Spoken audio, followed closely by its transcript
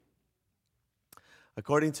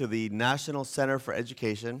According to the National Center for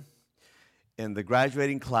Education, in the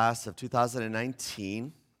graduating class of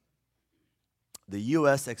 2019, the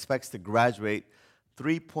U.S. expects to graduate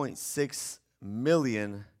 3.6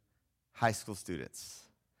 million high school students.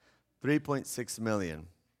 3.6 million.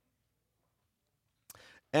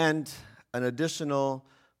 And an additional zero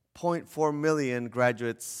point 0.4 million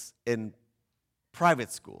graduates in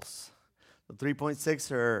private schools. The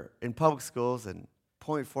 3.6 are in public schools and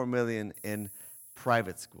 0.4 million in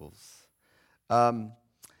private schools.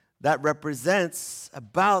 That represents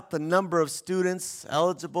about the number of students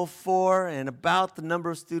eligible for and about the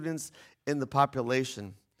number of students in the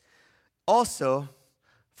population. Also,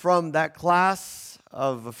 from that class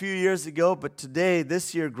of a few years ago, but today,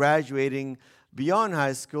 this year, graduating beyond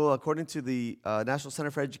high school, according to the National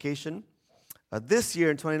Center for Education, this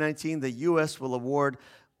year in 2019, the U.S. will award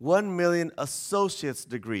 1 million associate's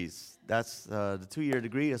degrees. That's the 2-year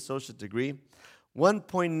degree, associate degree.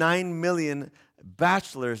 1.9 million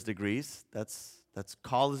bachelor's degrees. That's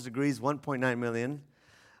college degrees, 1.9 million.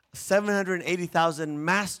 780,000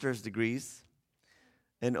 master's degrees.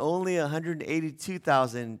 And only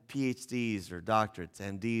 182,000 PhDs or doctorates,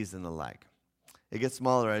 MDs, and the like. It gets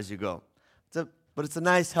smaller as you go. But it's a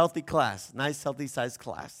nice, healthy class, nice, healthy-sized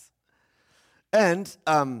class. And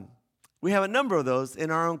we have a number of those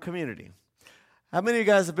in our own community. How many of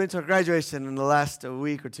you guys have been to a graduation in the last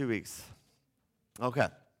week or 2 weeks? Okay.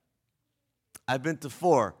 I've been to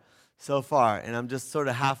 4 so far, and I'm just sort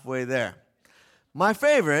of halfway there. My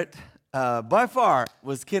favorite, by far,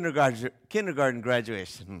 was kindergarten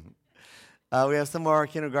graduation. We have some of our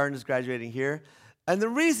kindergartners graduating here. And the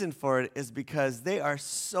reason for it is because they are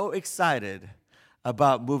so excited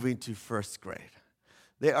about moving to first grade.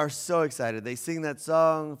 They are so excited. They sing that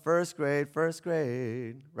song, first grade,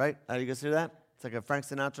 right? You guys hear that? It's like a Frank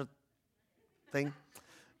Sinatra thing.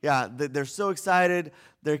 Yeah, they're so excited.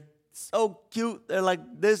 They're so cute. They're like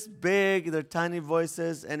this big. They're tiny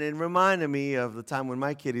voices. And it reminded me of the time when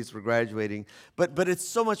my kiddies were graduating. But it's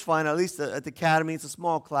so much fun, at least at the academy. It's a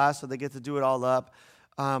small class, so they get to do it all up.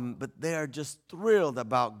 But they are just thrilled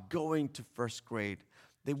about going to first grade.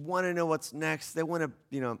 They want to know what's next. They want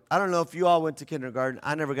to, I don't know if you all went to kindergarten.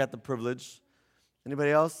 I never got the privilege.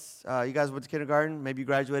 Anybody else? You guys went to kindergarten? Maybe you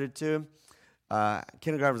graduated too?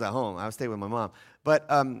 Kindergarten was at home. I stayed with my mom. But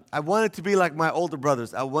I wanted to be like my older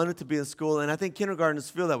brothers. I wanted to be in school, and I think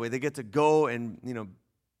kindergartners feel that way. They get to go and,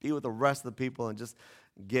 be with the rest of the people and just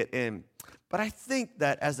get in. But I think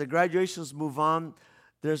that as the graduations move on,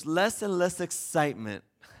 there's less and less excitement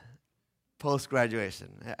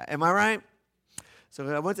post-graduation. Am I right? So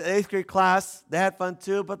I went to the 8th grade class. They had fun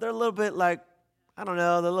too, but they're a little bit like, I don't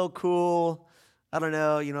know, they're a little cool. I don't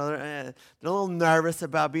know, they're a little nervous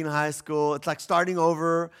about being in high school. It's like starting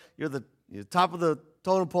over. You're top of the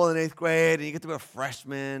totem pole in 8th grade, and you get to be a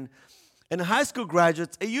freshman. And the high school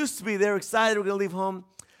graduates, it used to be they were excited we're going to leave home.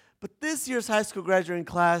 But this year's high school graduating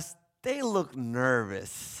class, they look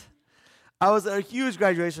nervous. I was at a huge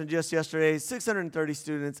graduation just yesterday, 630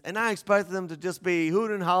 students, and I expected them to just be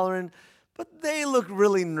hooting and hollering, but they look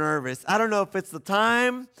really nervous. I don't know if it's the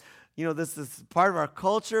time. This is part of our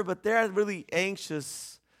culture, but they're really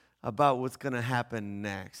anxious about what's going to happen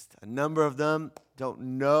next. A number of them don't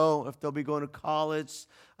know if they'll be going to college.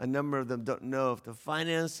 A number of them don't know if the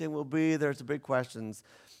financing will be. There's big questions.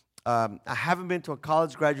 I haven't been to a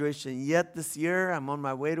college graduation yet this year. I'm on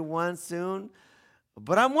my way to one soon.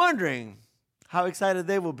 But I'm wondering how excited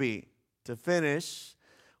they will be to finish,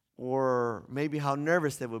 or maybe how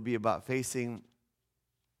nervous they will be about facing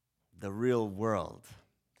the real world.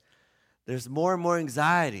 There's more and more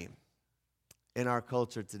anxiety in our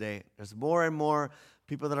culture today. There's more and more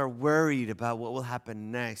people that are worried about what will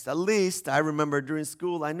happen next. At least I remember during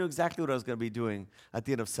school, I knew exactly what I was going to be doing at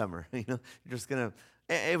the end of summer. You're just going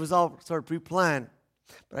to, it was all sort of pre-planned.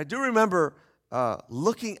 But I do remember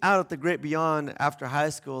looking out at the great beyond after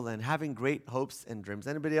high school and having great hopes and dreams.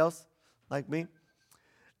 Anybody else like me?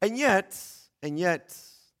 And yet,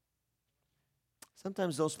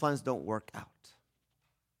 sometimes those plans don't work out.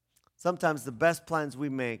 Sometimes the best plans we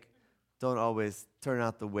make don't always turn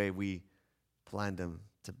out the way we planned them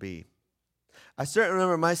to be. I certainly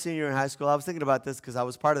remember my senior year in high school. I was thinking about this because I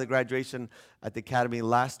was part of the graduation at the academy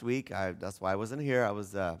last week. That's why I wasn't here. I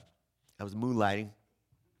was moonlighting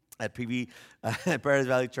at PV, at Paradise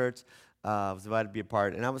Valley Church. I was invited to be a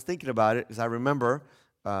part. And I was thinking about it because I remember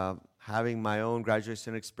having my own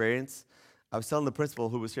graduation experience. I was telling the principal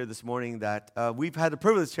who was here this morning that we've had the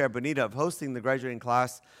privilege here at Bonita of hosting the graduating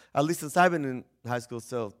class, at least since I've been in high school,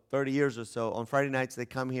 so 30 years or so. On Friday nights, they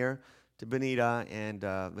come here to Bonita, and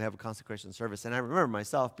we have a consecration service. And I remember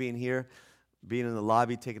myself being here, being in the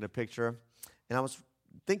lobby, taking a picture. And I was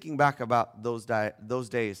thinking back about those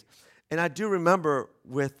days. And I do remember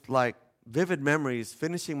with like vivid memories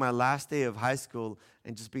finishing my last day of high school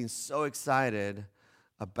and just being so excited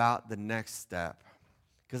about the next step.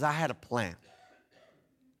 Because I had a plan.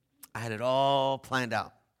 I had it all planned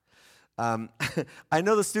out. I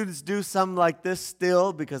know the students do some like this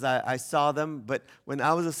still because I saw them. But when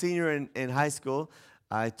I was a senior in high school,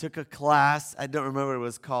 I took a class. I don't remember what it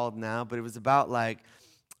was called now, but it was about like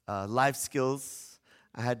life skills.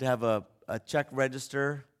 I had to have a check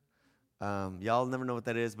register. Y'all never know what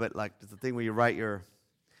that is, but like it's the thing where you write your,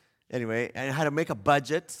 anyway, and I had to make a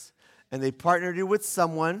budget, and they partnered you with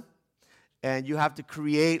someone, and you have to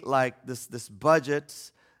create like this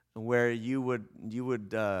budget where you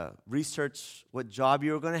would research what job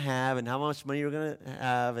you were going to have and how much money you were going to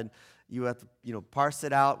have, and you have to parse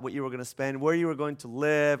it out what you were going to spend, where you were going to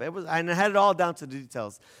live. I had it all down to the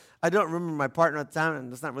details. I don't remember my partner at the time,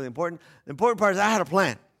 and that's not really important. The important part is I had a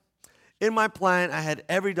plan. In my plan, I had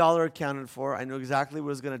every dollar accounted for. I knew exactly what I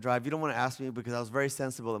was going to drive. You don't want to ask me because I was very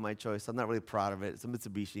sensible in my choice. I'm not really proud of it. It's a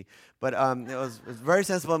Mitsubishi. But it was very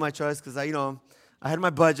sensible in my choice because I had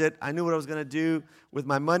my budget. I knew what I was going to do with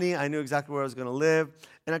my money. I knew exactly where I was going to live.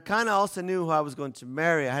 And I kind of also knew who I was going to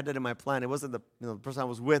marry. I had that in my plan. It wasn't the person I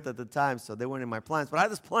was with at the time, so they weren't in my plans. But I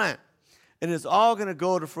had this plan. And it's all going to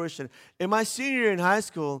go to fruition. In my senior year in high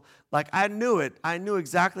school, like I knew it. I knew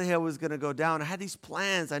exactly how it was going to go down. I had these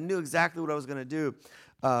plans. I knew exactly what I was going to do.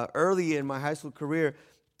 Early in my high school career,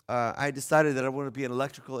 I decided that I wanted to be an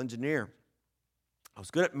electrical engineer. I was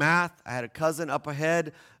good at math. I had a cousin up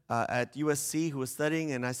ahead at USC who was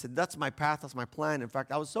studying, and I said, that's my path, that's my plan. In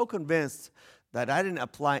fact, I was so convinced that I didn't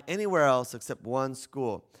apply anywhere else except one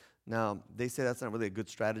school. Now, they say that's not really a good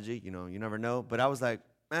strategy. You never know. But I was like,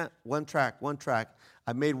 one track.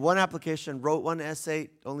 I made one application, wrote one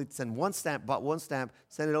essay, only sent one stamp, bought one stamp,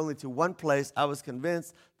 sent it only to one place. I was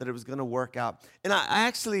convinced that it was going to work out. And I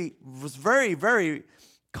actually was very, very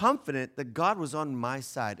confident that God was on my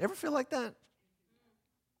side. Ever feel like that?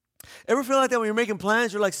 Ever feel like that when you're making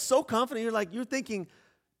plans? You're like so confident. You're thinking,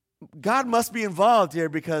 God must be involved here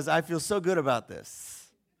because I feel so good about this.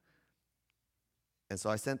 And so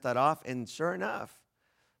I sent that off, and sure enough,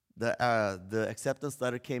 the acceptance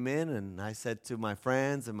letter came in, and I said to my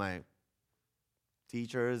friends and my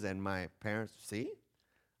teachers and my parents, see,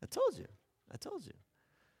 I told you.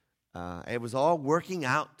 It was all working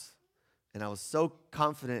out, and I was so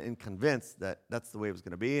confident and convinced that that's the way it was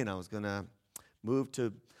going to be, and I was going to move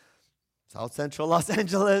to South Central Los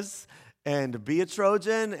Angeles and be a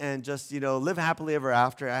Trojan and just, live happily ever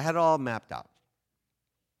after. I had it all mapped out.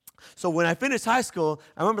 So when I finished high school,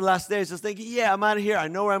 I remember the last days just thinking, yeah, I'm out of here. I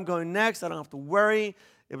know where I'm going next. I don't have to worry.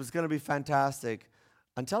 It was going to be fantastic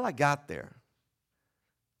until I got there.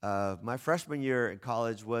 My freshman year in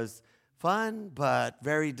college was fun, but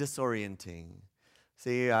very disorienting.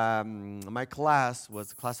 See, my class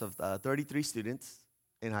was a class of 33 students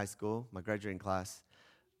in high school, my graduating class.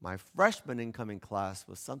 My freshman incoming class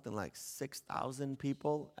was something like 6,000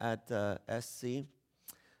 people at SC.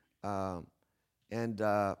 And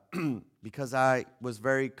because I was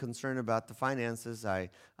very concerned about the finances, I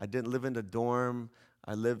didn't live in a dorm.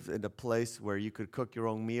 I lived in a place where you could cook your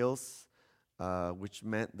own meals, which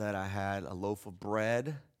meant that I had a loaf of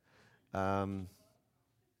bread. No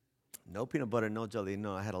peanut butter, no jelly.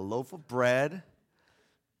 No, I had a loaf of bread.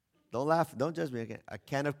 Don't laugh. Don't judge me again. A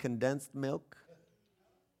can of condensed milk.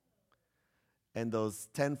 And those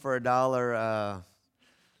 10 for $1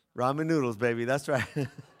 ramen noodles, baby. That's right.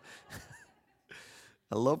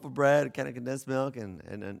 A loaf of bread, a can of condensed milk,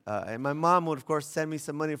 and my mom would, of course, send me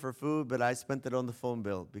some money for food, but I spent it on the phone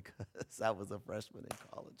bill because I was a freshman in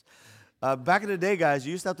college. Back in the day, guys,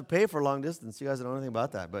 you used to have to pay for long distance. You guys don't know anything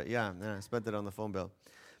about that, but yeah, I spent it on the phone bill.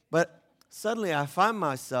 But suddenly I found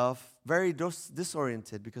myself very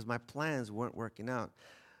disoriented because my plans weren't working out.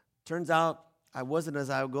 Turns out I wasn't as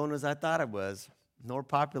outgoing as I thought I was, nor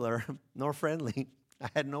popular, nor friendly. I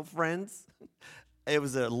had no friends. It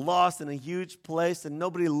was a lost in a huge place, and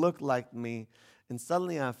nobody looked like me. And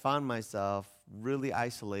suddenly I found myself really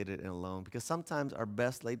isolated and alone because sometimes our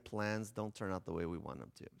best laid plans don't turn out the way we want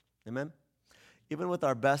them to. Amen? Even with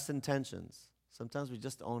our best intentions, sometimes we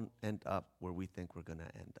just don't end up where we think we're going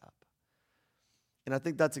to end up. And I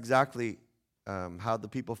think that's exactly how the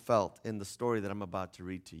people felt in the story that I'm about to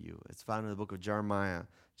read to you. It's found in the book of Jeremiah,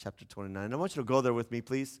 chapter 29. And I want you to go there with me,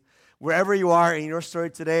 please. Wherever you are in your story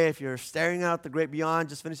today, if you're staring out the great beyond,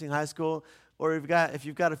 just finishing high school, or if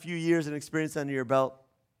you've got a few years of experience under your belt,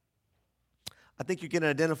 I think you can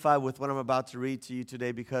identify with what I'm about to read to you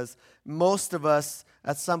today because most of us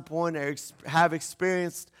at some point have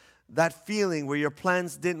experienced that feeling where your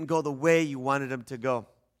plans didn't go the way you wanted them to go.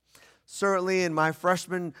 Certainly in my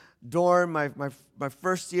freshman dorm, my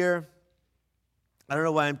first year, I don't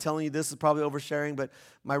know why I'm telling you this, is probably oversharing, but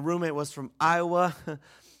my roommate was from Iowa.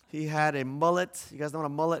 He had a mullet. You guys know what a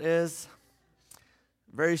mullet is?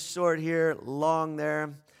 Very short here, long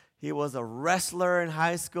there. He was a wrestler in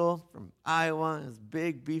high school from Iowa. He was a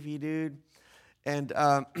big, beefy dude. And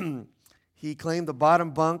he claimed the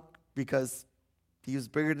bottom bunk because he was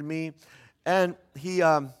bigger than me. And we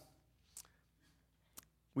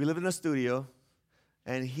lived in a studio,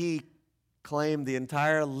 and he claimed the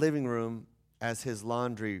entire living room as his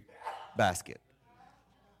laundry basket.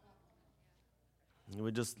 He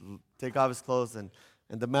would just take off his clothes, and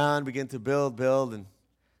the man began to build, and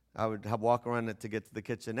I would walk around it to get to the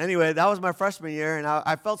kitchen. Anyway, that was my freshman year, and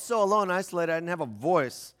I felt so alone and isolated. I didn't have a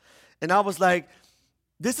voice. And I was like,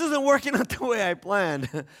 this isn't working out the way I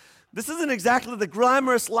planned. This isn't exactly the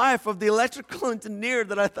glamorous life of the electrical engineer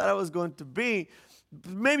that I thought I was going to be.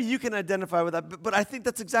 Maybe you can identify with that, but I think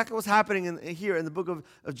that's exactly what's happening here in the book of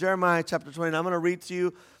Jeremiah chapter 20. I'm going to read to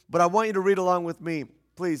you, but I want you to read along with me.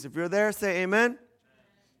 Please, if you're there, say amen.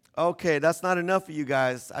 Okay, that's not enough for you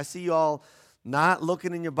guys. I see you all not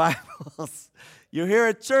looking in your Bibles. You're here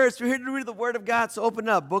at church. We're here to read the Word of God, so open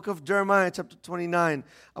up. Book of Jeremiah chapter 29.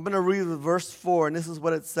 I'm going to read verse 4, and this is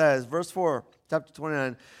what it says. Verse 4, chapter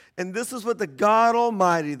 29. And this is what the God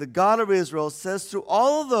Almighty, the God of Israel, says to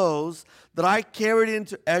all of those that I carried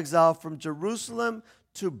into exile from Jerusalem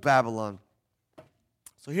to Babylon.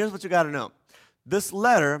 So here's what you got to know. This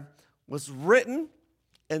letter was written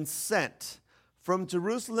and sent from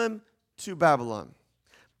Jerusalem to Babylon.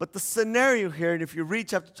 But the scenario here, and if you read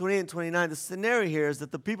chapter 28 and 29, the scenario here is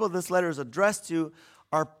that the people this letter is addressed to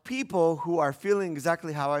are people who are feeling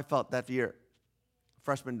exactly how I felt that year,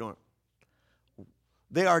 freshman dorm.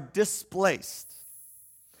 They are displaced.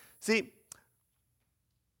 See,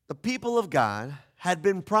 the people of God had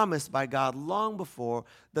been promised by God long before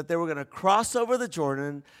that they were going to cross over the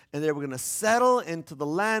Jordan and they were going to settle into the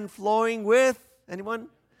land flowing with, anyone?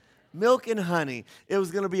 Milk and honey. It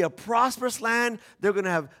was going to be a prosperous land. They were going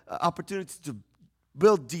to have opportunities to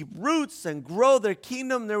build deep roots and grow their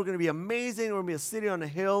kingdom. They were going to be amazing. They were going to be a city on a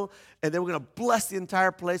hill, and they were going to bless the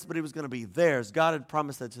entire place, but it was going to be theirs. God had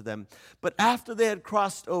promised that to them. But after they had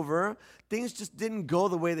crossed over, things just didn't go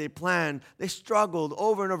the way they planned. They struggled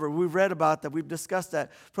over and over. We've read about that. We've discussed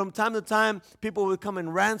that. From time to time, people would come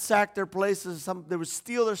and ransack their places. They would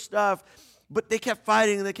steal their stuff, but they kept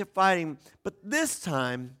fighting and they kept fighting. But this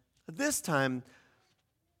time,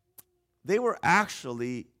 they were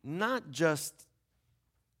actually not just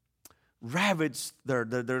ravaged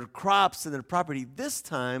their crops and their property. This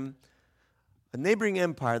time, a neighboring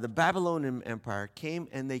empire, the Babylonian Empire, came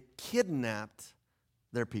and they kidnapped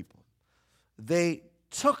their people. They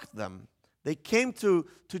took them. They came to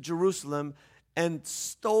Jerusalem and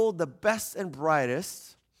stole the best and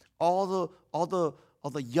brightest, all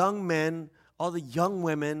the young men, all the young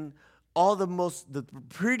women, the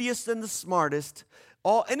prettiest and the smartest,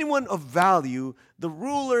 anyone of value, the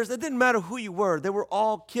rulers. It didn't matter who you were. They were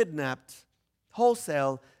all kidnapped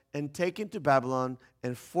wholesale and taken to Babylon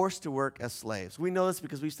and forced to work as slaves. We know this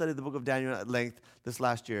because we studied the book of Daniel at length this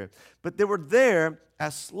last year. But they were there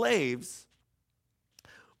as slaves,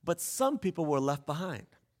 but some people were left behind.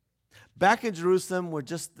 Back in Jerusalem were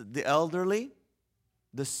just the elderly,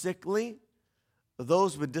 the sickly,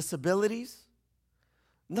 those with disabilities.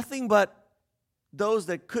 Nothing but those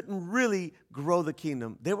that couldn't really grow the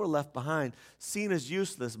kingdom. They were left behind, seen as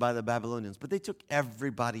useless by the Babylonians. But they took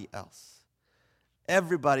everybody else.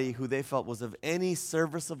 Everybody who they felt was of any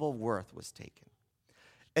serviceable worth was taken.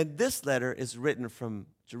 And this letter is written from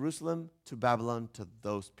Jerusalem to Babylon to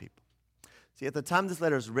those people. See, at the time this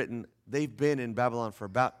letter is written, they've been in Babylon for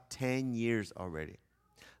about 10 years already.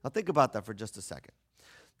 Now think about that for just a second.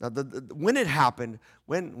 Now, when it happened,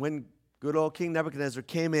 when good old King Nebuchadnezzar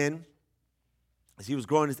came in, as he was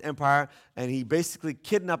growing his empire, and he basically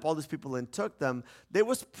kidnapped all these people and took them, there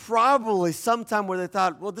was probably some time where they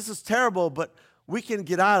thought, well, this is terrible, but we can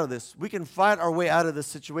get out of this. We can fight our way out of this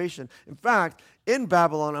situation. In fact, in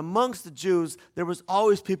Babylon, amongst the Jews, there was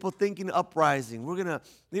always people thinking uprising. We're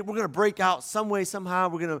gonna break out some way, somehow.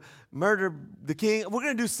 We're gonna murder the king. We're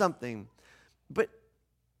gonna do something. But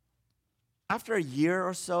after a year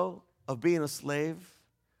or so of being a slave,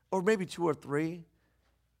 or maybe 2 or 3,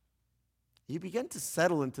 you begin to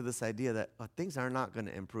settle into this idea that things are not going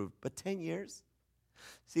to improve. But 10 years?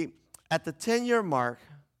 See, at the 10-year mark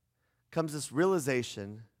comes this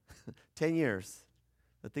realization, 10 years,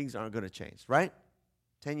 that things aren't going to change, right?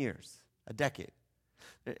 10 years, a decade.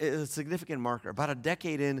 It's a significant marker. About a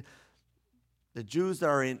decade in, The Jews that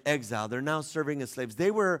are in exile, they're now serving as slaves. They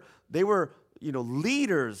were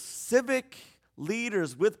leaders, civic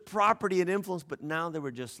leaders with property and influence, but now they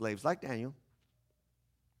were just slaves, like Daniel.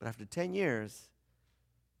 But after 10 years,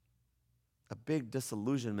 a big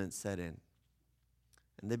disillusionment set in.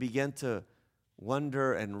 And they began to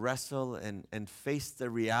wonder and wrestle and face the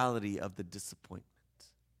reality of the disappointment.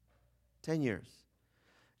 10 years.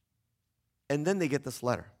 And then they get this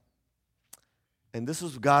letter. And this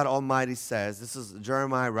is what God Almighty says. This is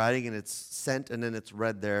Jeremiah writing, and it's sent, and then it's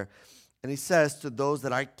read there. And he says, to those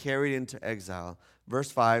that I carried into exile,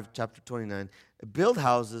 verse 5, chapter 29, build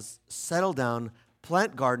houses, settle down,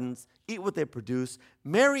 plant gardens, eat what they produce,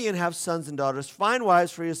 marry and have sons and daughters, find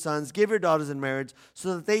wives for your sons, give your daughters in marriage,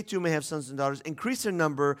 so that they too may have sons and daughters. Increase their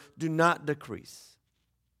number, do not decrease.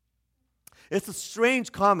 It's a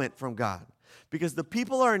strange comment from God. Because the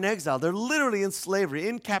people are in exile. They're literally in slavery,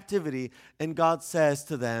 in captivity. And God says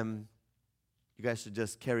to them, you guys should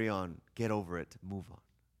just carry on. Get over it. Move on.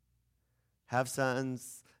 Have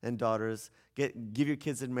sons and daughters. Give your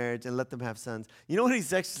kids in marriage and let them have sons. You know what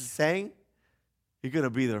he's actually saying? You're going to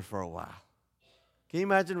be there for a while. Can you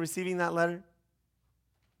imagine receiving that letter?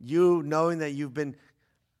 You knowing that you've been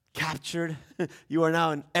captured. You are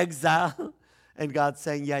now in exile. And God's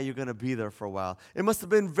saying, yeah, you're going to be there for a while. It must have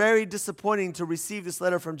been very disappointing to receive this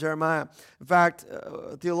letter from Jeremiah. In fact,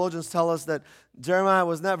 theologians tell us that Jeremiah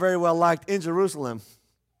was not very well liked in Jerusalem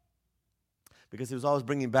because he was always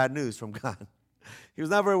bringing bad news from God. He was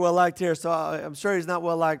not very well liked here, so I'm sure he's not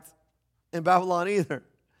well liked in Babylon either.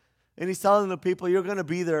 And he's telling the people, you're going to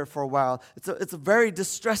be there for a while. It's a very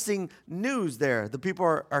distressing news there the people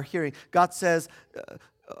are hearing. God says,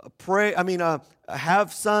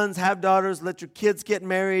 have sons, have daughters, let your kids get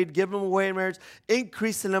married, give them away in marriage,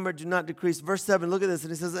 increase the number, do not decrease. Verse 7, look at this,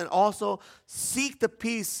 and he says, and also seek the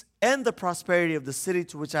peace and the prosperity of the city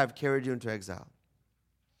to which I have carried you into exile.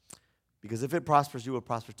 Because if it prospers, you will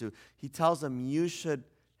prosper too. He tells them, you should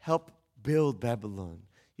help build Babylon.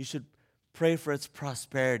 You should pray for its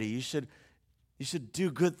prosperity. You should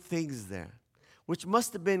do good things there, which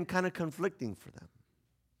must have been kind of conflicting for them.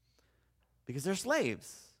 Because they're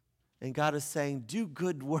slaves. And God is saying, do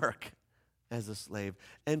good work as a slave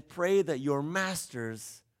and pray that your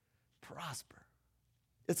masters prosper.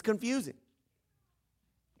 It's confusing.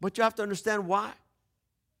 But you have to understand why.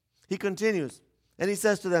 He continues, and he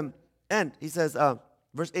says to them,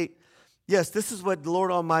 verse 8, yes, this is what the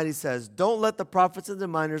Lord Almighty says. Don't let the prophets and the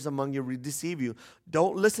diviners among you deceive you.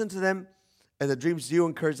 Don't listen to them and the dreams you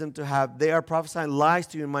encourage them to have. They are prophesying lies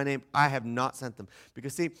to you in my name. I have not sent them.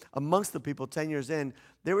 Because see, amongst the people 10 years in,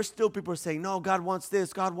 there were still people saying, no, God wants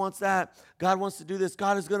this, God wants that, God wants to do this,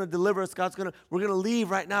 God is going to deliver us, we're going to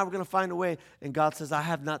leave right now, we're going to find a way. And God says, I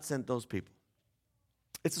have not sent those people.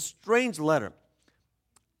 It's a strange letter.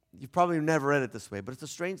 You've probably never read it this way, but it's a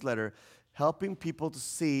strange letter helping people to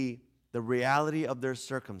see the reality of their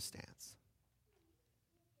circumstance.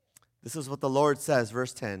 This is what the Lord says,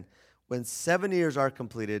 verse 10. When 7 years are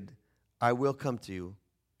completed, I will come to you,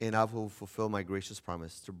 and I will fulfill my gracious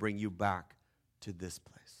promise to bring you back to this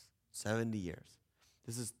place. 70 years.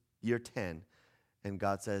 This is year 10, and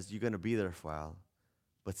God says, you're going to be there for a while,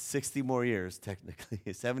 but 60 more years,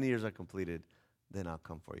 technically. 70 years are completed, then I'll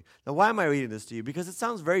come for you. Now, why am I reading this to you? Because it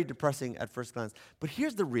sounds very depressing at first glance, but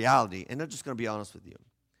here's the reality, and I'm just going to be honest with you.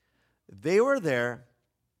 They were there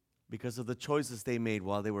because of the choices they made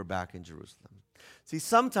while they were back in Jerusalem. See,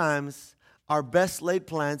 sometimes our best laid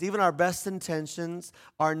plans, even our best intentions,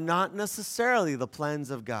 are not necessarily the plans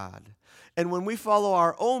of God. And when we follow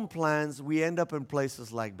our own plans, we end up in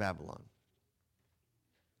places like Babylon.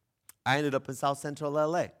 I ended up in South Central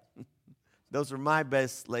LA. Those were my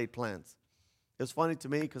best laid plans. It was funny to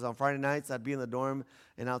me because on Friday nights, I'd be in the dorm,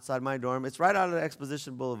 and outside my dorm, it's right out of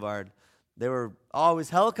Exposition Boulevard. There were always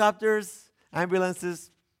helicopters, ambulances,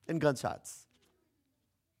 and gunshots.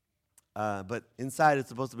 But inside it's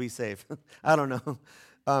supposed to be safe. I don't know.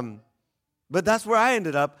 But that's where I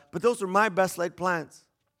ended up. But those were my best laid plans.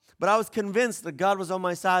 But I was convinced that God was on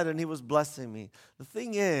my side and he was blessing me. The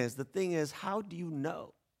thing is, how do you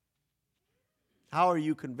know? How are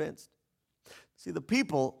you convinced? See, the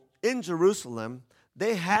people in Jerusalem,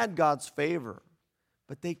 they had God's favor,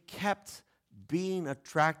 but they kept being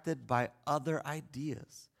attracted by other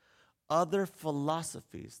ideas, other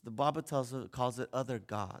philosophies. The Bible calls it other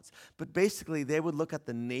gods. But basically, they would look at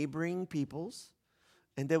the neighboring peoples,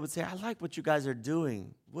 and they would say, I like what you guys are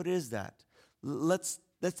doing. What is that? Let's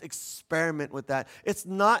experiment with that. It's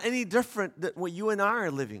not any different than what you and I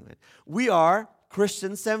are living with. We are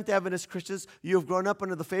Christians, Seventh-day Adventist Christians. You have grown up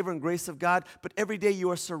under the favor and grace of God, but every day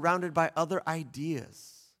you are surrounded by other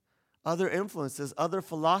ideas, other influences, other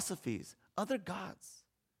philosophies, other gods.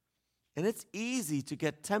 And it's easy to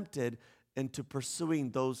get tempted into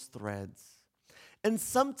pursuing those threads. And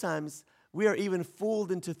sometimes we are even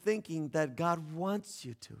fooled into thinking that God wants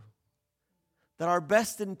you to. That our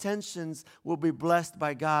best intentions will be blessed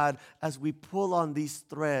by God as we pull on these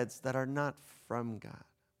threads that are not from God.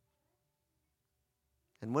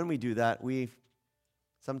 And when we do that, we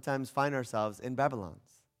sometimes find ourselves in Babylons,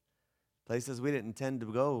 places we didn't intend to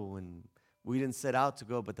go and we didn't set out to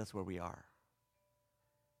go, but that's where we are.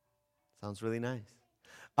 Sounds really nice.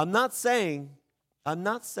 I'm not saying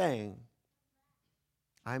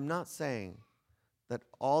that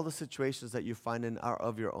all the situations that you find in are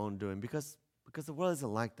of your own doing, because the world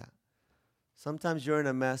isn't like that. Sometimes you're in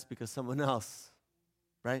a mess because someone else,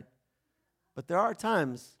 right? But there are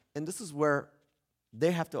times, and this is where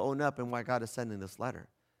they have to own up and why God is sending this letter.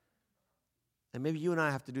 And maybe you and I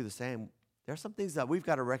have to do the same. There are some things that we've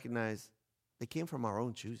got to recognize they came from our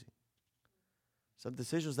own choosing. Some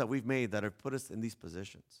decisions that we've made that have put us in these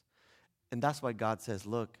positions. And that's why God says,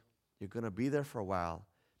 look, you're going to be there for a while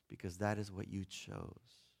because that is what you chose.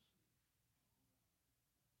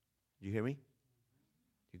 You hear me?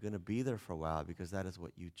 You're going to be there for a while because that is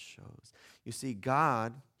what you chose. You see,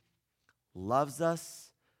 God loves us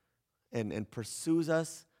and pursues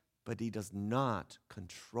us, but He does not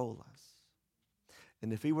control us.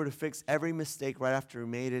 And if He were to fix every mistake right after He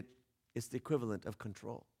made it, it's the equivalent of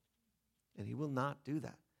control. And He will not do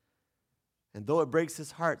that. And though it breaks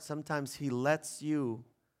His heart, sometimes He lets you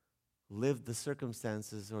live the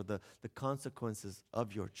circumstances or the consequences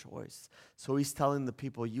of your choice. So He's telling the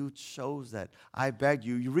people, you chose that. I beg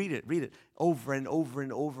you. You read it over and over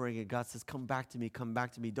and over again. God says, come back to me,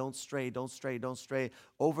 don't stray.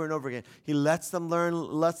 Over and over again. He lets them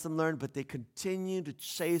learn, but they continue to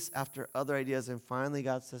chase after other ideas. And finally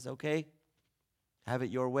God says, okay, have it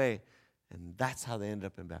your way. And that's how they end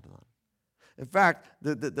up in Babylon. In fact,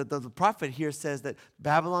 the prophet here says that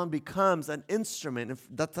Babylon becomes an instrument.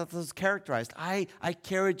 That's characterized. I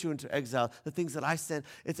carried you into exile, the things that I sent.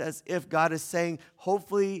 It's as if God is saying,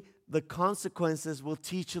 hopefully the consequences will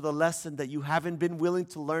teach you the lesson that you haven't been willing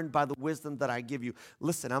to learn by the wisdom that I give you.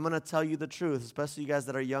 Listen, I'm going to tell you the truth, especially you guys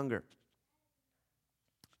that are younger.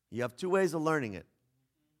 You have two ways of learning it.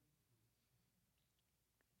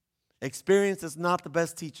 Experience is not the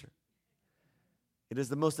best teacher. It is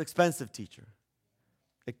the most expensive teacher.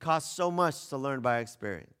 It costs so much to learn by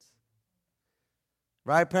experience.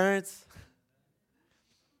 Right, parents?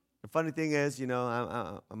 The funny thing is,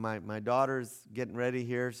 my daughter's getting ready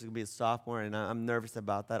here. She's going to be a sophomore, and I'm nervous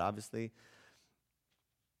about that, obviously.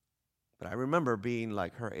 But I remember being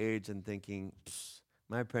like her age and thinking,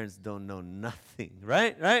 my parents don't know nothing,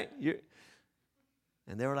 right? And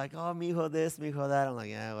they were like, oh, mijo this, mijo that. I'm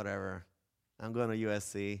like, yeah, whatever. I'm going to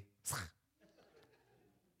USC.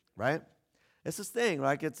 Right? It's this thing,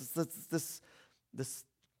 right? It's this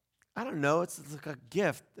I don't know, it's like a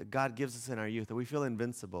gift that God gives us in our youth, that we feel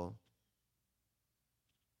invincible.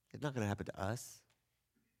 It's not going to happen to us.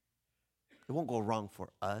 It won't go wrong for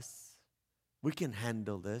us. We can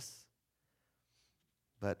handle this.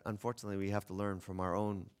 But unfortunately, we have to learn from our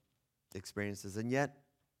own experiences. And yet,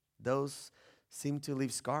 those seem to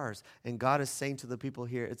leave scars. And God is saying to the people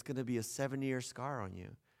here, it's going to be a 7-year scar on you.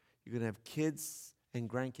 You're going to have kids and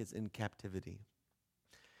grandkids in captivity.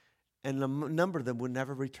 And a number of them would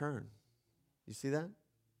never return. You see that?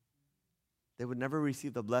 They would never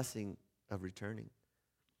receive the blessing of returning.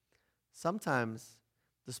 Sometimes,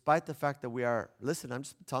 despite the fact that we are, listen, I'm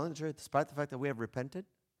just telling the truth, despite the fact that we have repented,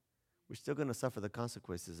 we're still going to suffer the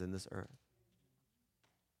consequences in this earth.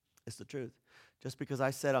 It's the truth. Just because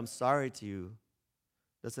I said I'm sorry to you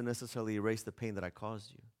doesn't necessarily erase the pain that I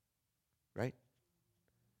caused you. Right?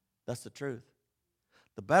 That's the truth.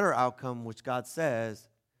 The better outcome, which God says,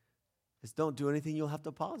 is don't do anything, you'll have to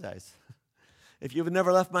apologize. If you would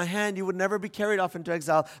never left my hand, you would never be carried off into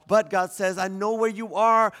exile. But God says, I know where you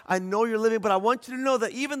are, I know you're living, but I want you to know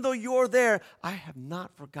that even though you're there, I have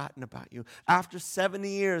not forgotten about you. After 70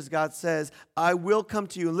 years, God says, I will come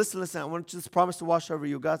to you. Listen, I want this promise to wash over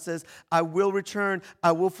you. God says, I will return,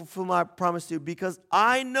 I will fulfill my promise to you, because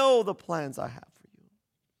I know the plans I have.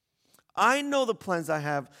 I know the plans I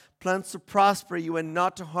have, plans to prosper you and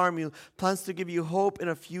not to harm you, plans to give you hope in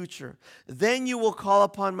a future. Then you will call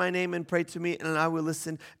upon my name and pray to me, and I will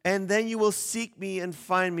listen. And then you will seek me and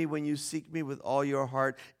find me when you seek me with all your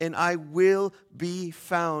heart, and I will be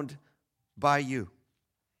found by you.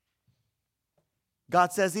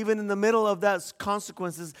 God says, even in the middle of that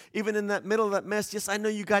consequences, even in that middle of that mess, yes, I know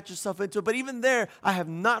you got yourself into it, but even there, I have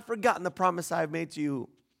not forgotten the promise I have made to you.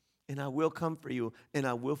 And I will come for you, and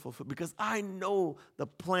I will fulfill, because I know the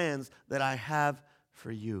plans that I have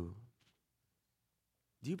for you.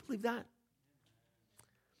 Do you believe that?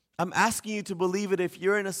 I'm asking you to believe it if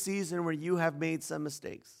you're in a season where you have made some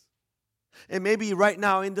mistakes. And maybe right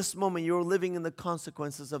now, in this moment, you're living in the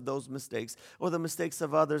consequences of those mistakes or the mistakes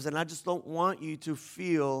of others. And I just don't want you to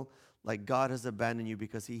feel like God has abandoned you,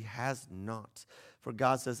 because He has not. For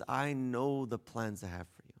God says, I know the plans I have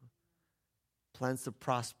for you. Plans to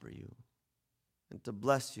prosper you and to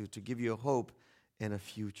bless you, to give you a hope and a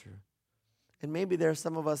future. And maybe there are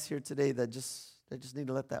some of us here today that just need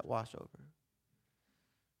to let that wash over.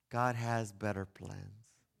 God has better plans.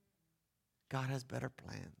 God has better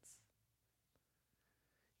plans.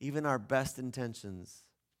 Even our best intentions,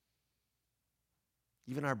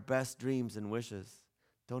 even our best dreams and wishes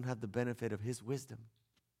don't have the benefit of His wisdom.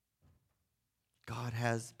 God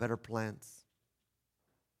has better plans.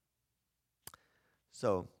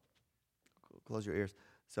 So, close your ears.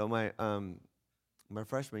 So my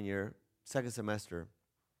freshman year, second semester,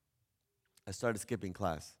 I started skipping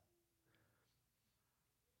class.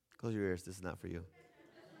 Close your ears. This is not for you.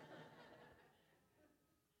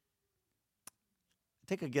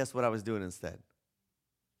 Take a guess what I was doing instead.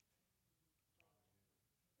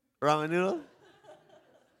 Ramen noodle?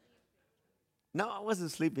 No, I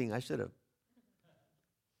wasn't sleeping. I should have.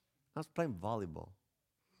 I was playing volleyball.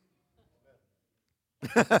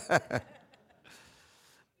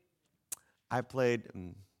 I played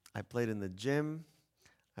in the gym.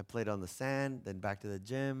 I played on the sand, then back to the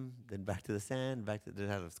gym, then back to the sand, they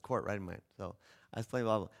had a court right in my. So I was playing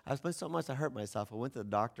volleyball. I was playing so much I hurt myself. I went to the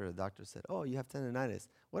doctor. The doctor said, "Oh, you have tendonitis.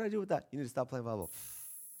 What do I do with that? You need to stop playing volleyball."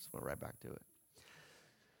 Just went right back to it.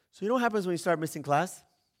 So you know what happens when you start missing class?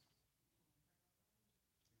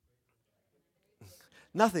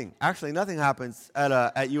 Nothing. Actually, nothing happens at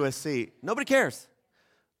USC. Nobody cares.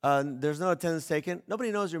 There's no attendance taken.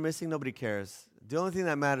 Nobody knows you're missing. Nobody cares. The only thing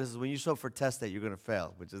that matters is when you show up for test day, you're going to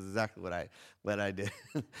fail, which is exactly what I did.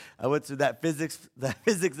 I went through that physics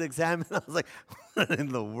exam, and I was like, what in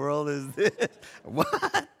the world is this?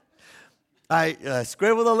 What? I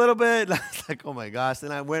scribbled a little bit, and I was like, oh my gosh.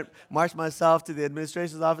 Then I marched myself to the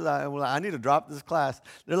administration's office. I need to drop this class.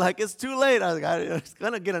 They're like, it's too late. I was like, I'm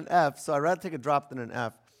going to get an F, so I'd rather take a drop than an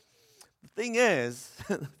F. The thing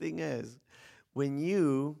is, when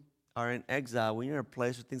you are in exile, when you're in a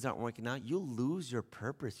place where things aren't working out, you lose your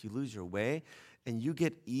purpose, you lose your way, and you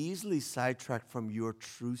get easily sidetracked from your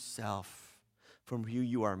true self, from who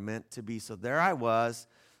you are meant to be. So there I was,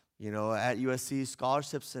 at USC,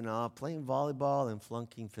 scholarships and all, playing volleyball and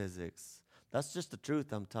flunking physics. That's just the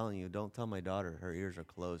truth, I'm telling you. Don't tell my daughter. Her ears are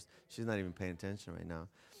closed. She's not even paying attention right now.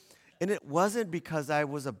 And it wasn't because I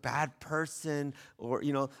was a bad person or,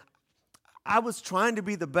 I was trying to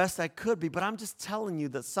be the best I could be, but I'm just telling you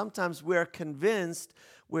that sometimes we're convinced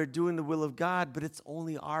we're doing the will of God, but it's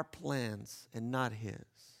only our plans and not His.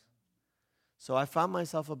 So I found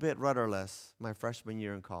myself a bit rudderless my freshman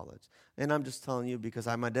year in college. And I'm just telling you because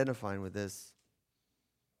I'm identifying with this.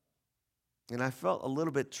 And I felt a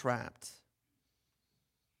little bit trapped.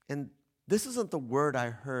 And this isn't the word I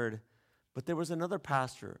heard, but there was another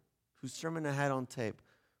pastor whose sermon I had on tape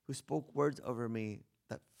who spoke words over me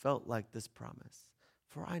that felt like this promise.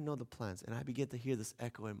 For I know the plans, and I began to hear this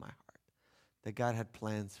echo in my heart, that God had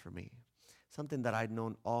plans for me. Something that I'd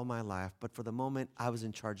known all my life, but for the moment, I was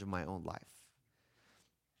in charge of my own life.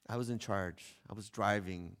 I was in charge. I was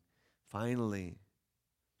driving, finally.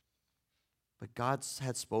 But God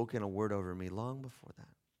had spoken a word over me long before that.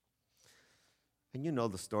 And you know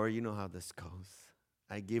the story. You know how this goes.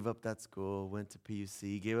 I gave up that school, went to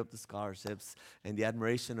PUC, gave up the scholarships and the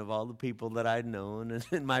admiration of all the people that I'd known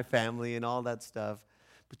and my family and all that stuff.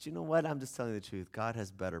 But you know what? I'm just telling you the truth. God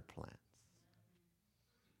has better plans.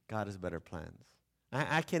 God has better plans.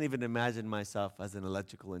 I can't even imagine myself as an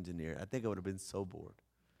electrical engineer. I think I would have been so bored.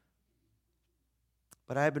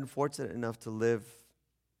 But I have been fortunate enough to live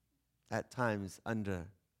at times under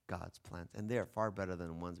God's plans, and they are far better than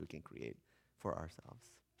the ones we can create for ourselves.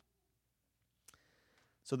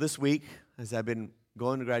 So this week, as I've been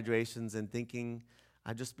going to graduations and thinking,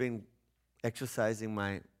 I've just been exercising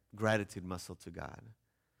my gratitude muscle to God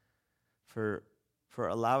for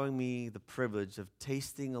allowing me the privilege of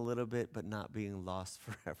tasting a little bit but not being lost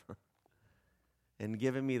forever, and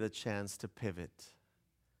giving me the chance to pivot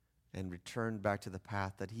and return back to the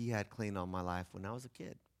path that He had cleaned on my life when I was a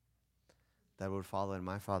kid, that would follow in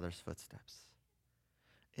my Father's footsteps.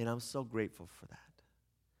 And I'm so grateful for that.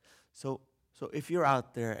 So if you're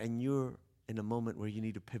out there and you're in a moment where you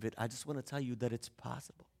need to pivot, I just want to tell you that it's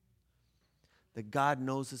possible. That God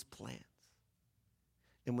knows His plans.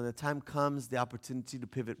 And when the time comes, the opportunity to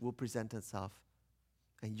pivot will present itself.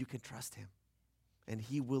 And you can trust Him. And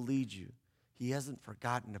He will lead you. He hasn't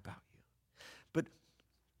forgotten about you. But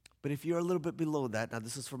But if you're a little bit below that, now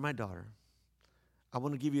this is for my daughter, I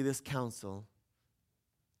want to give you this counsel.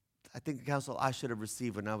 I think the counsel I should have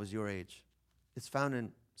received when I was your age. It's found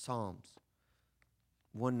in Psalms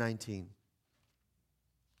 119. I'm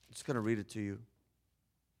just going to read it to you.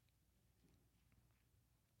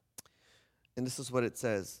 And this is what it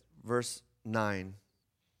says, verse 9,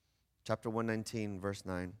 chapter 119, verse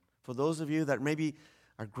 9. For those of you that maybe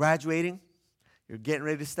are graduating, you're getting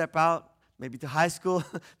ready to step out, maybe to high school,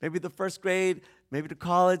 maybe the first grade, maybe to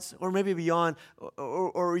college, or maybe beyond,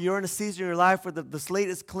 or you're in a season in your life where the slate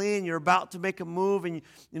is clean, you're about to make a move, and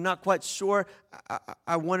you're not quite sure,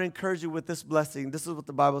 I want to encourage you with this blessing. This is what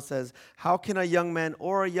the Bible says. How can a young man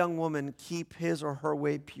or a young woman keep his or her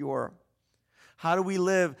way pure? How do we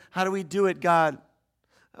live? How do we do it, God?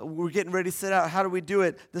 We're getting ready to sit out. How do we do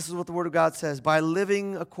it? This is what the Word of God says. By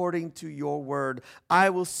living according to your word. I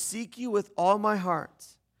will seek you with all my heart.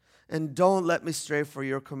 And don't let me stray from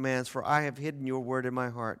your commands, for I have hidden your word in my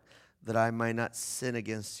heart, that I might not sin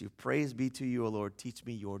against you. Praise be to you, O Lord. Teach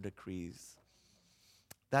me your decrees.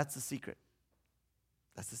 That's the secret.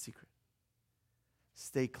 That's the secret.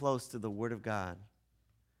 Stay close to the Word of God.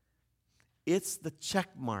 It's the check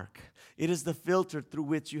mark. It is the filter through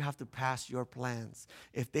which you have to pass your plans.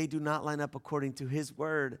 If they do not line up according to His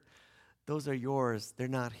word, those are yours. They're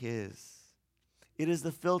not His. It is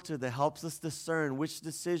the filter that helps us discern which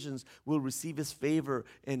decisions will receive His favor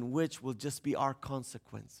and which will just be our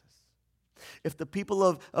consequences. If the people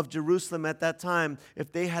of Jerusalem at that time,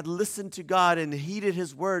 if they had listened to God and heeded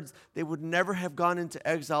His words, they would never have gone into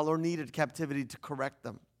exile or needed captivity to correct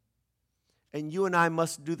them. And you and I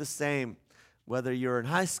must do the same. Whether you're in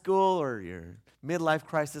high school or you're midlife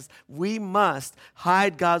crisis, we must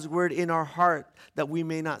hide God's word in our heart that we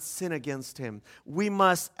may not sin against Him. We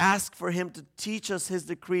must ask for Him to teach us His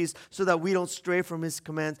decrees so that we don't stray from His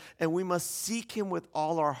commands. And we must seek Him with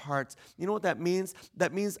all our hearts. You know what that means?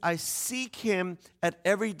 That means I seek Him at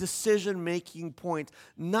every decision-making point,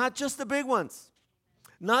 not just the big ones.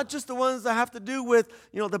 Not just the ones that have to do with,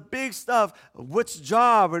 the big stuff, which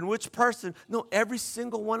job and which person. No, every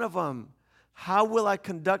single one of them. How will I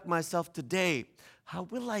conduct myself today? How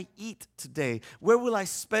will I eat today? Where will I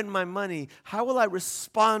spend my money? How will I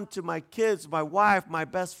respond to my kids, my wife, my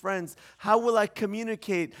best friends? How will I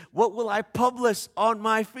communicate? What will I publish on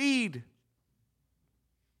my feed?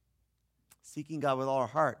 Seeking God with all our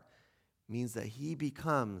heart means that He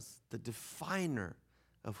becomes the definer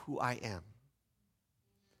of who I am.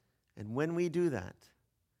 And when we do that,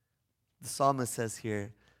 the psalmist says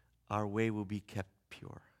here, our way will be kept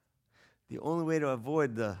pure. The only way to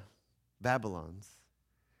avoid the Babylons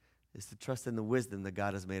is to trust in the wisdom that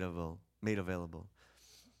God has made available.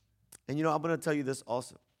 And I'm going to tell you this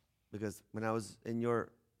also, because when I was in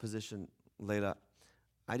your position, Layla,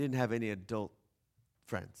 I didn't have any adult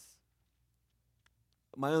friends.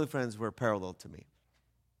 My only friends were parallel to me.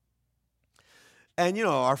 And,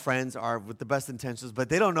 our friends are with the best intentions, but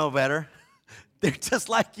they don't know better. They're just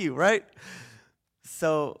like you, right?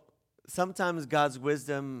 So sometimes God's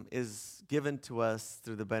wisdom is given to us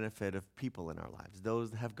through the benefit of people in our lives,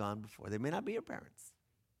 those that have gone before. They may not be your parents.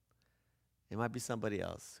 It might be somebody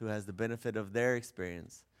else who has the benefit of their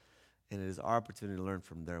experience, and it is our opportunity to learn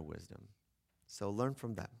from their wisdom. So learn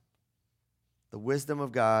from them. The wisdom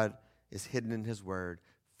of God is hidden in His word.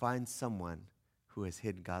 Find someone who has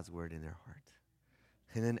hidden God's word in their heart,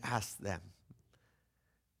 and then ask them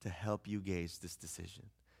to help you gauge this decision,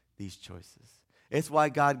 these choices. It's why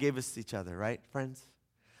God gave us each other, right, friends?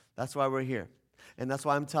 That's why we're here. And that's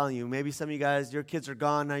why I'm telling you, maybe some of you guys, your kids are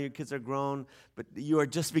gone, now your kids are grown, but you are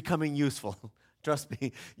just becoming useful. Trust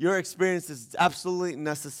me, your experience is absolutely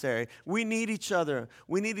necessary. We need each other.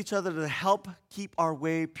 We need each other to help keep our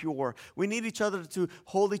way pure. We need each other to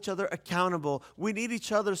hold each other accountable. We need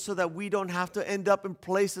each other so that we don't have to end up in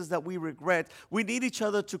places that we regret. We need each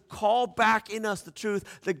other to call back in us the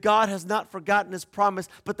truth that God has not forgotten His promise,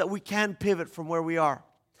 but that we can pivot from where we are.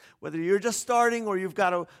 Whether you're just starting or you've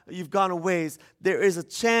gone a ways, there is a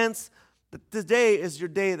chance that today is your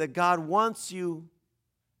day that God wants you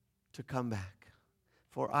to come back.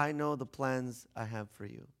 For I know the plans I have for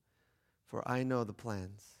you. For I know the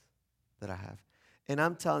plans that I have. And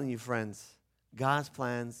I'm telling you, friends, God's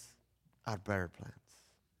plans are better plans.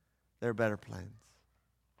 They're better plans.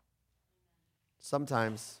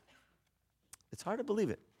 Sometimes it's hard to believe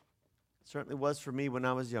it. It certainly was for me when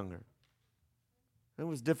I was younger. It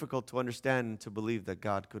was difficult to understand and to believe that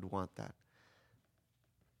God could want that.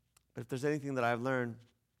 But if there's anything that I've learned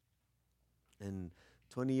in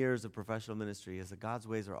 20 years of professional ministry is that God's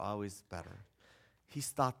ways are always better. He's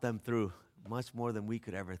thought them through much more than we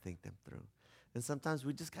could ever think them through. And sometimes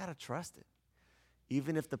we just got to trust it.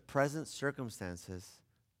 even if the present circumstances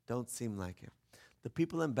don't seem like it. The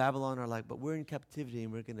people in Babylon are like, but we're in captivity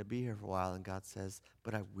and we're going to be here for a while. And God says,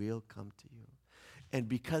 but I will come to you. And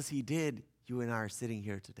because he did, you and I are sitting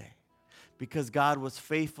here today. Because God was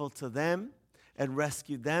faithful to them and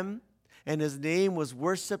rescued them. And his name was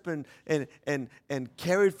worshiped and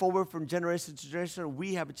carried forward from generation to generation.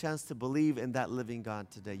 We have a chance to believe in that living God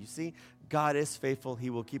today. You see, God is faithful. He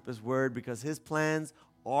will keep his word because his plans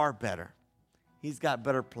are better. He's got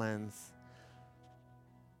better plans.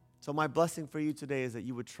 So my blessing for you today is that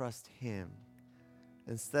you would trust him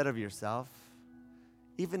instead of yourself.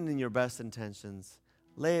 Even in your best intentions,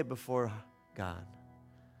 lay it before God.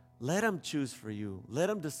 Let him choose for you. Let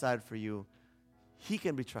him decide for you. He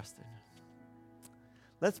can be trusted.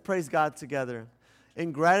 Let's praise God together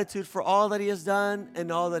in gratitude for all that he has done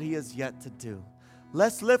and all that he has yet to do.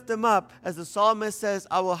 Let's lift him up. As the psalmist says,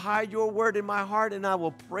 I will hide your word in my heart and I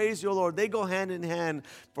will praise your Lord. They go hand in hand.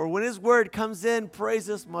 For when his word comes in,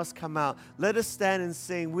 praises must come out. Let us stand and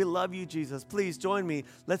sing. We love you, Jesus. Please join me.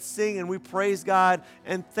 Let's sing and we praise God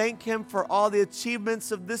and thank him for all the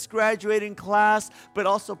achievements of this graduating class, but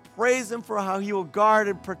also praise him for how he will guard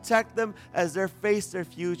and protect them as they face their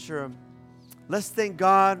future. Let's thank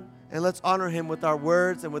God and let's honor him with our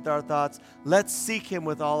words and with our thoughts. Let's seek him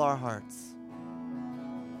with all our hearts.